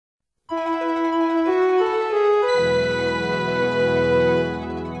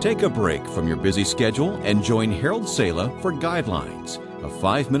Take a break from your busy schedule and join Harold Sala for Guidelines, a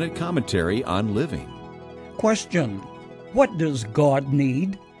 5-minute commentary on living. Question: what does God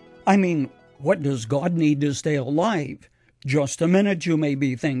need? What does God need to stay alive? Just a minute, you may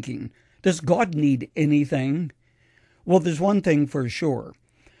be thinking. Does God need anything? Well, there's one thing for sure.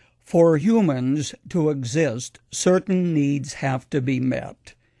 For humans to exist, certain needs have to be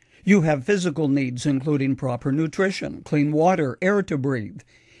met. You have physical needs, including proper nutrition, clean water, air to breathe.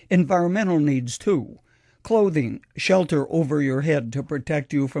 Environmental needs, too. Clothing, shelter over your head to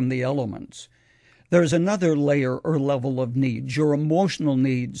protect you from the elements. There's another layer or level of needs, your emotional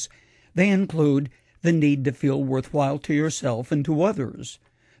needs. They include the need to feel worthwhile to yourself and to others,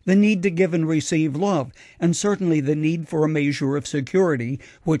 the need to give and receive love, and certainly the need for a measure of security,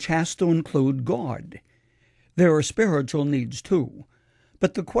 which has to include God. There are spiritual needs, too.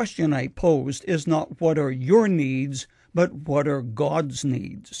 But the question I posed is not what are your needs, but what are God's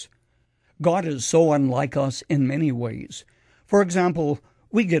needs? God is so unlike us in many ways. For example,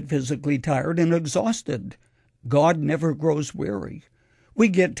 we get physically tired and exhausted. God never grows weary. We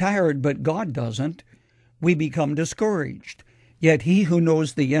get tired, but God doesn't. We become discouraged. Yet he who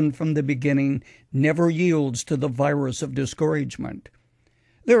knows the end from the beginning never yields to the virus of discouragement.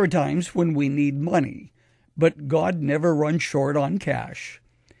 There are times when we need money, but God never runs short on cash.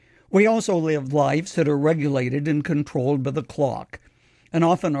 We also live lives that are regulated and controlled by the clock, and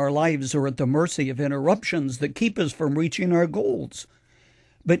often our lives are at the mercy of interruptions that keep us from reaching our goals.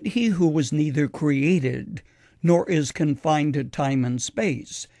 But he who was neither created nor is confined to time and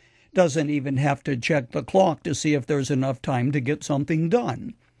space doesn't even have to check the clock to see if there's enough time to get something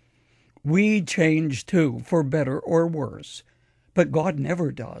done. We change too, for better or worse, but God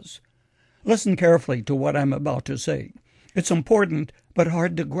never does. Listen carefully to what I'm about to say. It's important, but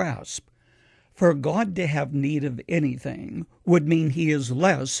hard to grasp. For God to have need of anything would mean he is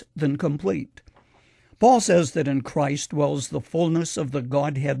less than complete. Paul says that in Christ dwells the fullness of the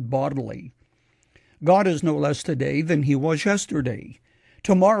Godhead bodily. God is no less today than he was yesterday.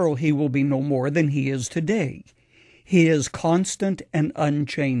 Tomorrow he will be no more than he is today. He is constant and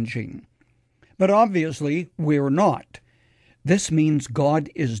unchanging. But obviously, we're not. This means God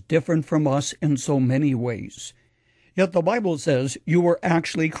is different from us in so many ways. Yet the Bible says you were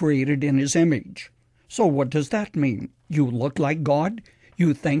actually created in his image. So what does that mean? You look like God?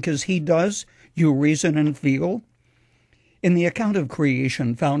 You think as he does? You reason and feel? In the account of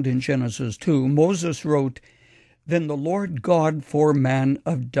creation found in Genesis 2, Moses wrote, "Then the Lord God formed man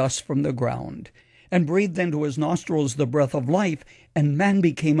of dust from the ground, and breathed into his nostrils the breath of life, and man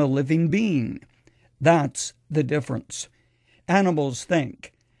became a living being." That's the difference. Animals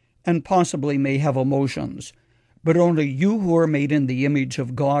think, and possibly may have emotions, but only you who are made in the image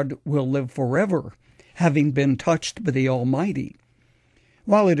of God will live forever, having been touched by the Almighty.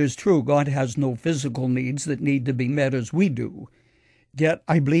 While it is true God has no physical needs that need to be met as we do, yet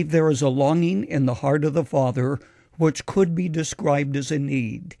I believe there is a longing in the heart of the Father which could be described as a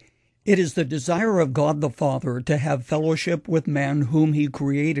need. It is the desire of God the Father to have fellowship with man whom he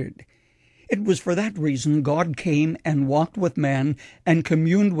created. It was for that reason God came and walked with man and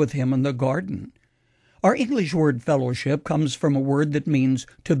communed with him in the garden. Our English word fellowship comes from a word that means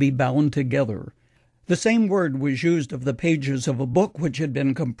to be bound together. The same word was used of the pages of a book which had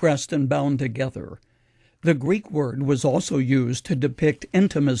been compressed and bound together. The Greek word was also used to depict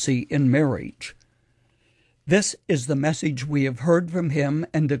intimacy in marriage. "This is the message we have heard from him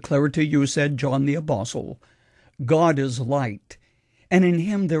and declare to you," said John the Apostle. "God is light, and in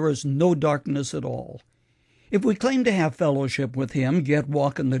him there is no darkness at all. If we claim to have fellowship with him, yet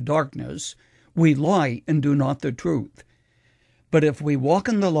walk in the darkness, we lie and do not the truth. But if we walk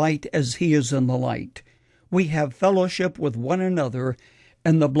in the light as he is in the light, we have fellowship with one another,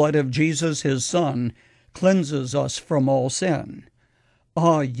 and the blood of Jesus his Son cleanses us from all sin."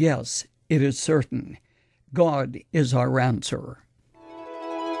 Ah, yes, it is certain. God is our answer.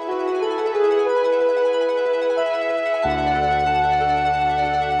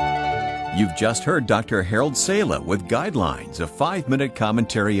 You've just heard Dr. Harold Sala with Guidelines, a 5-minute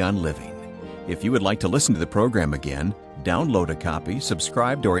commentary on living. If you would like to listen to the program again, download a copy,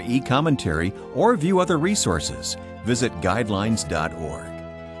 subscribe to our e-commentary, or view other resources, visit guidelines.org.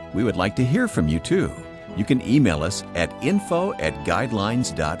 We would like to hear from you, too. You can email us at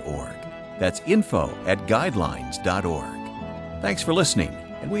info@guidelines.org. That's info@guidelines.org. Thanks for listening,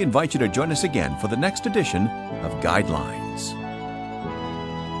 and we invite you to join us again for the next edition of Guidelines.